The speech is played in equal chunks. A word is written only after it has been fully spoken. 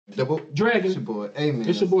Double Dragon. It's your boy AMENZ.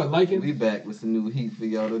 It's your boy Liking. We back with some new heat for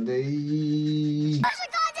y'all today. Push the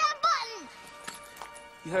goddamn button!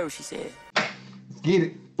 You heard what she said. Let's get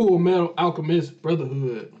it. Full Metal Alchemist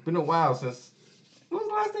Brotherhood. Been a while since. When was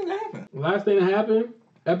the last thing that happened? The last thing that happened,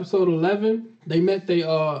 episode 11, they met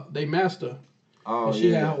they master. Oh, and she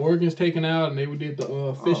yeah. had her organs taken out, and they did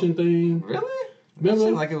the fishing thing. Really? Remember? It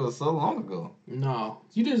seemed like it was so long ago. No.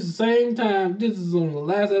 You did it the same time. This is on the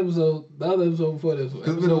last episode, the other episode before this one.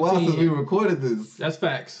 It's been a while since we recorded this. That's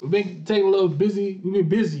facts. We've been taking a little busy. We've been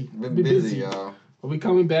busy. Been busy, y'all. But we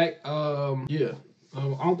coming back. Yeah. I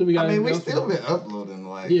don't think we got. I mean, we still been uploading.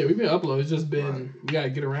 Like, yeah, we've been uploading. It's just been we gotta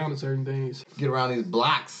get around to certain things. Get around these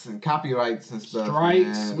blocks and copyrights and stuff.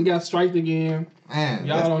 Strikes. Man. We got striked again. Man,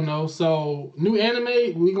 y'all don't know. So new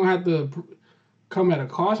anime, we gonna have to come at a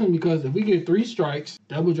caution because if we get 3 strikes,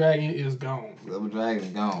 Double Dragon is gone. Double Dragon is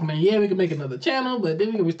gone. I mean, yeah, we can make another channel, but then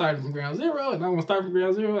we gonna be starting from ground zero, and I want to start from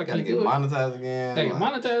ground zero. I gotta get monetized again. Gotta get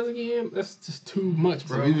monetized again. That's just too much,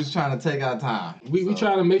 bro. So we just trying to take our time. We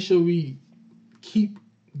trying to make sure we keep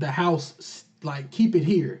the house, like, keep it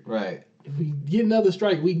here. Right. If we get another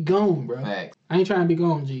strike, we gone, bro. Facts. I ain't trying to be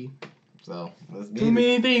gone, G. So let's get Too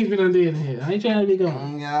many things we done did in here. I ain't trying to be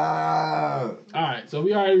gone. Yeah. All right, so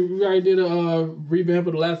we already did a revamp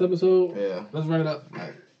of the last episode. Yeah. Let's run it up.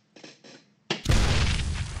 Right.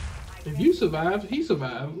 If you survive, he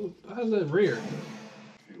survived. How's that rare?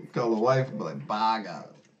 Call the wife and be like, bye, God.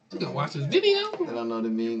 You gonna watch this video? They don't know what I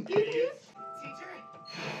mean.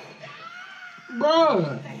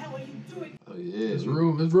 Bruh. Oh, yeah. This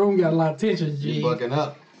room got a lot of tension, G. You bucking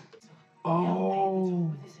up. Oh.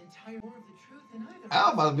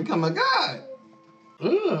 I'm about to become a god.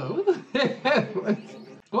 Ugh, what the heck?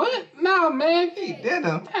 What? Nah, man. He did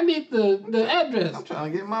him. I need the address. I'm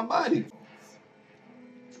trying to get my body.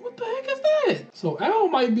 What the heck is that? So Al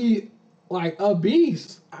might be like a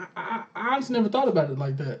beast. I honestly never thought about it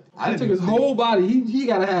like that. I took his whole body. He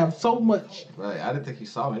gotta have so much. Right. I didn't think he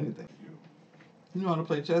saw anything. You know how to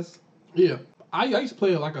play chess? Yeah. I used to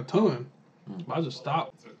play it like a ton. But I just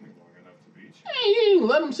stopped. Hey, you didn't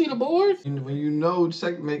let him see the board? When you know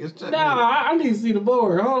checkmate is checkmate. Nah, I need to see the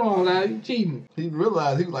board. Hold on, now. You cheating. He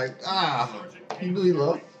realized, he was like, he knew he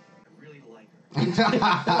lost.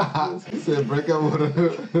 He said, break up with her.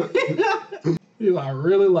 He like, I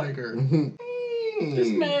really like her. This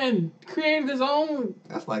man created his own.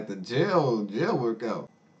 That's like the jail workout.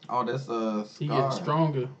 Oh, that's Scar. He getting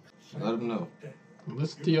stronger. Let him know.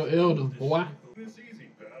 Listen to your elders, boy.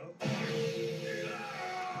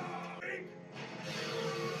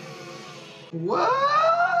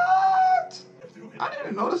 What? I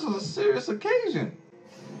didn't know this was a serious occasion.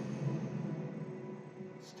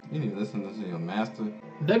 You need to listen to your master.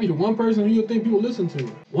 That'd be the one person who you think people listen to.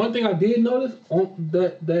 One thing I did notice on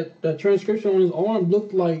that transcription on his arm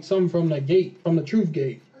looked like something from that gate, from the truth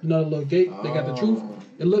gate. You know, the little gate they got the truth.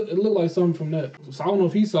 It looked like something from that. So I don't know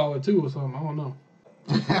if he saw it too or something. I don't know.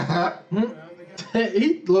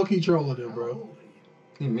 He low-key trolling him, bro.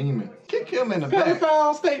 He memeing. Kick him in the back.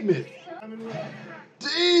 Pedophile statement.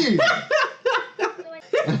 Dean!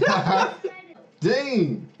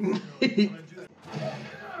 Dean!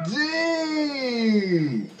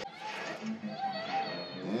 Dean!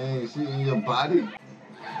 Dang, she in your body?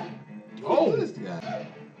 Oh! This guy.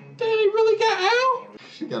 Damn, he really got Al?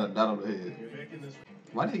 She got a dot on her head.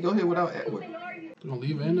 Why did he go here without Edward? You gonna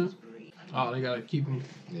leave it in there? Oh, they gotta keep him.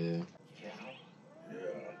 Yeah.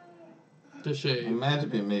 The shade. Imagine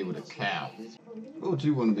being made with a cow. What would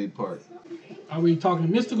you want to be part? Are we talking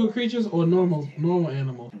mystical creatures or normal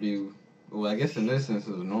animals? Well, I guess in this sense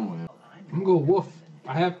it's a normal animal. I'm gonna go wolf.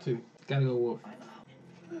 I have to. Gotta go wolf.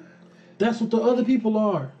 That's what the other people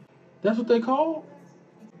are. That's what they call?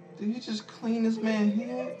 Did you just clean this man's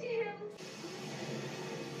head?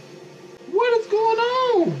 What is going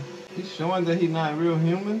on? He's showing that he's not real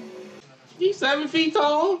human? He's 7 feet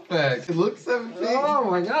tall. Facts. He looks 7 feet. Oh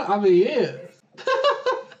my god. I mean, yeah.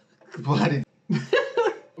 Body.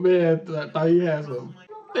 Man, I thought he had some.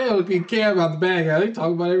 They don't even care about the bad guy. They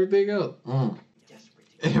talk about everything else.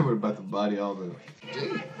 Everybody about the body all the.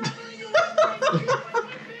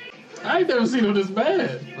 I ain't never seen him this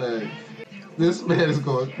bad. Facts. This man is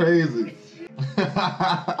going crazy.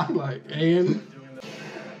 Like, and.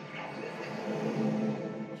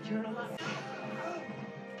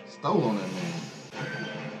 Stole on that man.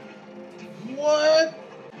 What?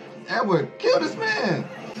 Edward, kill this man.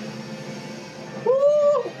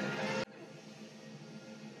 Woo!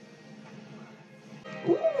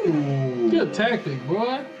 Ooh. Good tactic,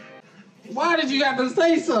 boy. Why did you have to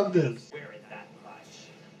say something?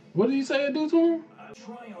 What did he say to do to him?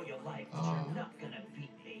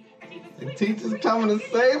 The teacher's coming to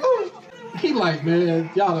save him. He like, man,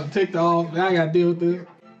 y'all done ticked off. Now I gotta deal with this.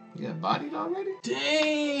 You got bodied already?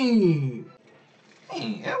 Dang,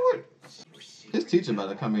 Edward. His teacher about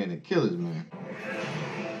to come in and kill his man.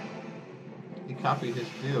 He copied his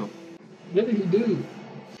skill. what did he do?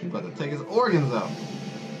 He about to take his organs out.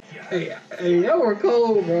 Hey, Edward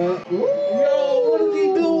cold, bro. Ooh. Yo, what is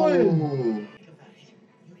he doing?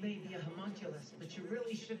 You may be a homunculus, but you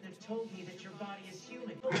really shouldn't have told me that your body is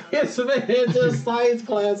human. Yes, man, just science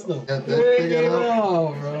class though. Got that Bring figured it out.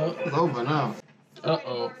 on, bro. It's over now.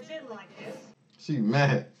 Uh-oh. She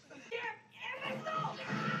mad.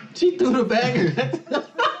 She threw the bag.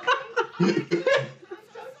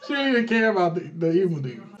 She didn't even care about the evil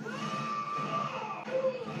dude.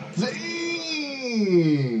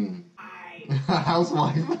 Dang!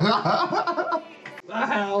 Housewife. The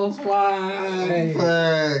housewife.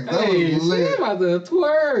 Fag. That Hey, was she lit. about to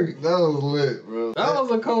twerk. That was lit, bro. That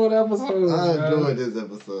was a cold episode. I bro. enjoyed this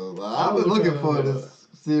episode. Like, I've was been looking good. for this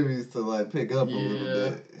series to like pick up a Yeah. little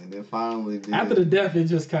bit, and then finally did. After the death, it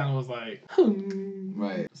just kind of was like,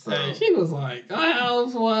 right. So Hey, she was like, a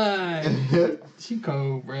housewife. She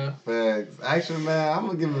cold, bro. facts. Action, man. I'm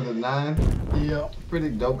gonna give it a 9. Yeah. Pretty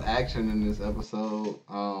dope action in this episode.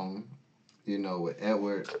 You know, with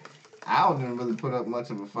Edward, Al didn't really put up much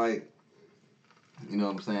of a fight. You know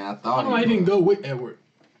what I'm saying? I I thought don't know why he didn't go with Edward.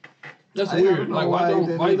 That's I weird. don't know Like, why he why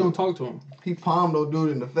didn't you don't talk to him? He palmed old dude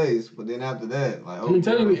in the face, but then after that, like, I mean,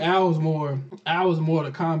 technically, Al was more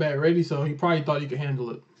the combat ready, so he probably thought he could handle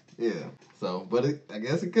it. yeah. So, but I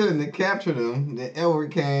guess it couldn't. It captured him. Then Edward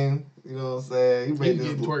came. You know what I'm saying? He He made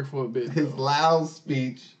did twerk for a bit. his though. loud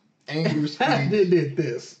speech, angry They speech. did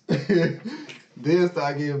this. Then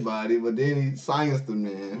start getting body, but then he scienced the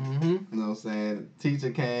man. Mm-hmm. You know what I'm saying? The teacher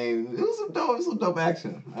came. It was some dope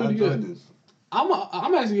action. I Pretty enjoyed good. this.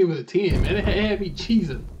 I'm actually giving it a 10, man. It had me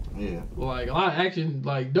cheesing. Yeah. Like, a lot of action,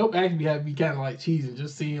 like, dope action had me kind of like cheesing,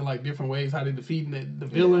 just seeing, like, different ways how they defeating the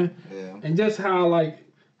villain. Yeah. And just how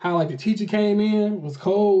the teacher came in was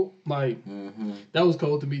cold. Like, that was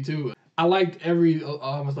cold to me, too. I liked every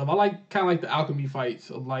stuff. I like kind of like the alchemy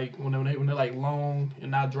fights, of like when they're like long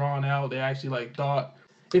and not drawn out. They actually like thought.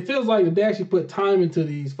 It feels like they actually put time into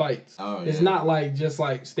these fights. Oh, It's yeah. not like just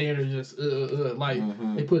like standard, just like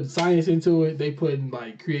they put science into it. They put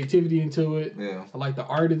like creativity into it. Yeah. I like the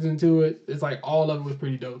artists into it. It's like all of it was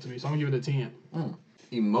pretty dope to me. So I'm gonna give it a 10.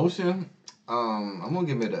 Emotion. I'm gonna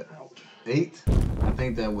give it a 8. I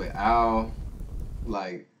think that with Al,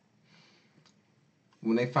 like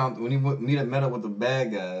when he met up with the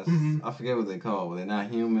bad guys, I forget what they called. But they're not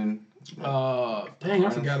human. Dang, I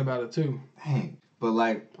forgot about it too. Dang. But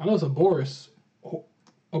like, I know it's a Boris.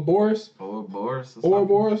 A Boris? or Boris. Or something.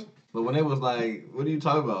 Boris? But when it was like, what are you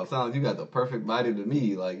talking about? Sounds like you got the perfect body to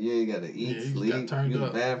me. Like, yeah, you got to eat, Yeah, you just sleep, got turned use the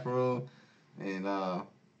up. bathroom, and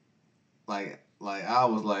like I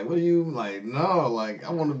was like, what are you like? No, like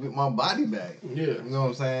I want to get my body back. Yeah. You know what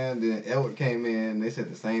I'm saying? Then Edward came in. They said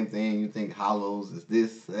the same thing. You think Hollows is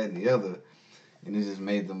this, that, and the other, and it just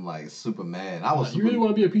made them like super mad. I was Like, you really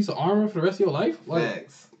want to be a piece of armor for the rest of your life?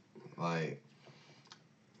 facts. Like,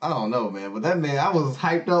 I don't know, man. But that man, I was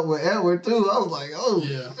hyped up with Edward too. I was like, oh,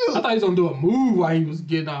 Yeah. shoot. I thought he was gonna do a move while he was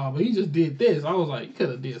getting off, but he just did this. I was like, you could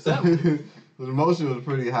have did something. The emotion was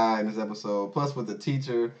pretty high in this episode. Plus with the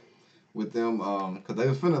teacher, with them, because they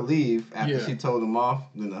was finna leave after she told them off.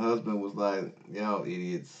 Then the husband was like, "Y'all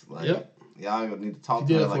idiots! Like, y'all need to talk She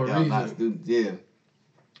to did her it for like a y'all not reason. students." Yeah.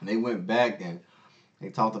 And they went back and they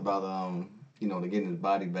talked about you know, to getting his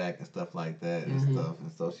body back and stuff like that and stuff.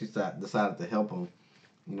 And so she decided to help him.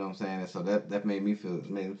 You know what I'm saying? And so that made me feel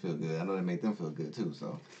good. I know that made them feel good too.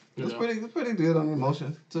 So it was pretty good on the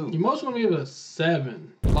emotion too. Emotional, me, it was a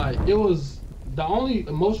 7. Like, it was the only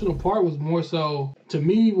emotional part was more so to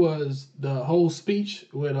me was the whole speech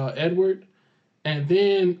with Edward, and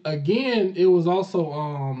then again it was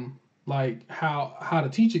also like how the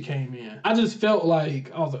teacher came in. I just felt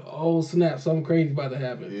like I was like, oh snap, something crazy about to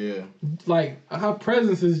happen. Yeah. Like her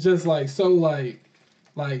presence is just like so like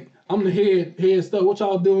I'm the head stuff. What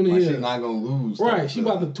y'all doing in Like here? she's not gonna lose. Right, she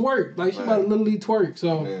about to twerk. Like she about to literally twerk.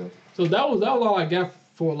 So Yeah. so that was all I got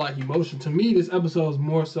for like emotion. To me, this episode is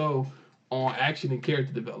more so on action and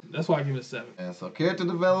character development. That's why I give it a 7. And so character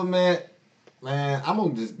development, man, I'm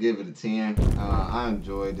gonna just give it a 10. I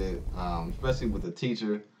enjoyed it, especially with the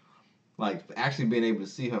teacher, like actually being able to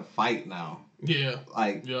see her fight now, Yeah.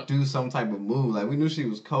 like do some type of move. Like we knew she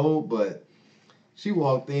was cold, but she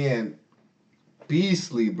walked in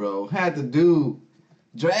beastly, bro. Had the dude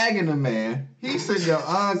dragging the man. He's sitting there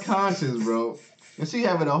unconscious, bro, and she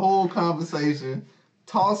having a whole conversation.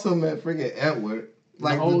 Toss him at freaking Edward.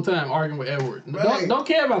 Like the whole time arguing with Edward. Right. Don't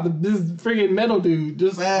care about this freaking metal dude.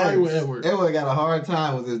 Just arguing with Edward. Edward got a hard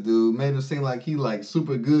time with this dude. Made him seem like he like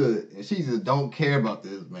super good, and she just don't care about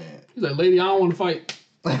this man. He's like, lady, I don't want to fight.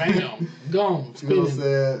 Bam, gone. You know what I'm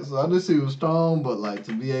saying? So I knew she was strong, but like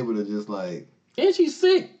to be able to just like, and she's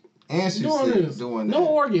sick. And she's doing sick this. doing that. No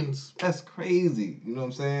organs. That's crazy. You know what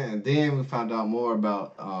I'm saying? And then we found out more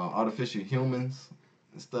about artificial humans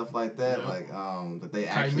and stuff like that. Yeah. Like that they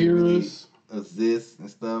actually really Chimeras. exist and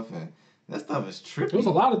stuff. And that stuff is trippy. There's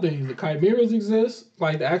a lot of things. The chimeras exist,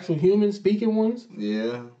 like the actual human speaking ones.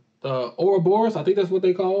 Yeah. The Ouroboros, I think that's what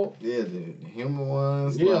they call. Yeah, the human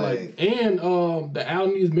ones. Yeah, like and the owl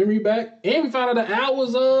needs memory back. And we found out the owl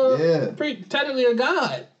was technically a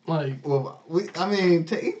god. Like, well, I mean,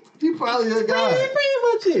 he probably a god. He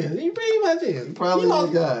pretty much is. He probably is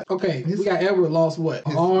a god. Okay, we got Edward lost what?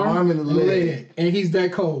 His arm and a leg. And he's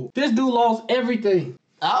that cold. This dude lost everything.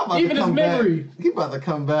 Even his memory. He about to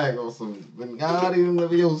come back on some Wingardium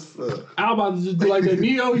Leviosa. I about to just do like that.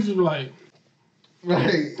 Neo, he's just like,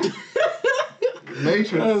 right.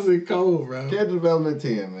 Matrix. That's it cold, bro. Character development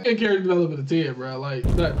 10, man. Character development 10, bro. Like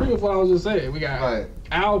pretty much what I was just saying. We got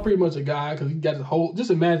Al, pretty much a guy, because he got his whole.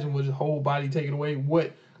 Just imagine with his whole body taken away,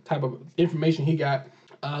 what type of information he got.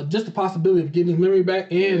 Just the possibility of getting his memory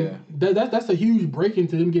back, and that's a huge break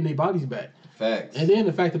into them getting their bodies back. Facts. And then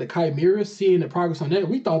the fact that the chimeras, seeing the progress on that,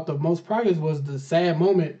 we thought the most progress was the sad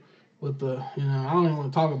moment with the, I don't even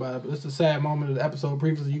want to talk about it, but it's the sad moment of the episode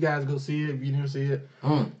previously. You guys go see it if you didn't see it.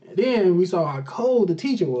 And then we saw how cold the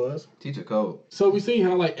teacher was. Teacher cold. So we see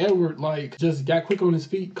how like Edward just got quick on his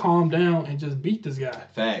feet, calmed down, and just beat this guy.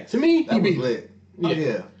 Facts. To me, that he was beat lit. him.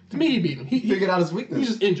 Yeah. To me, he beat him. He figured out his weakness. He was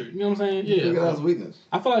just injured. You know what I'm saying? Yeah. Figured out his weakness.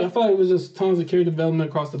 I feel like it was just tons of character development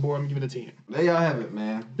across the board. I'm gonna give it a 10. There y'all have it,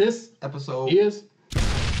 man. This episode is.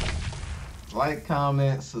 Like,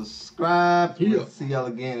 comment, subscribe. Yeah. We'll see y'all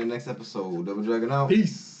again in the next episode. Double Dragon out.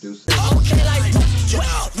 Peace. Deuces. Okay, like,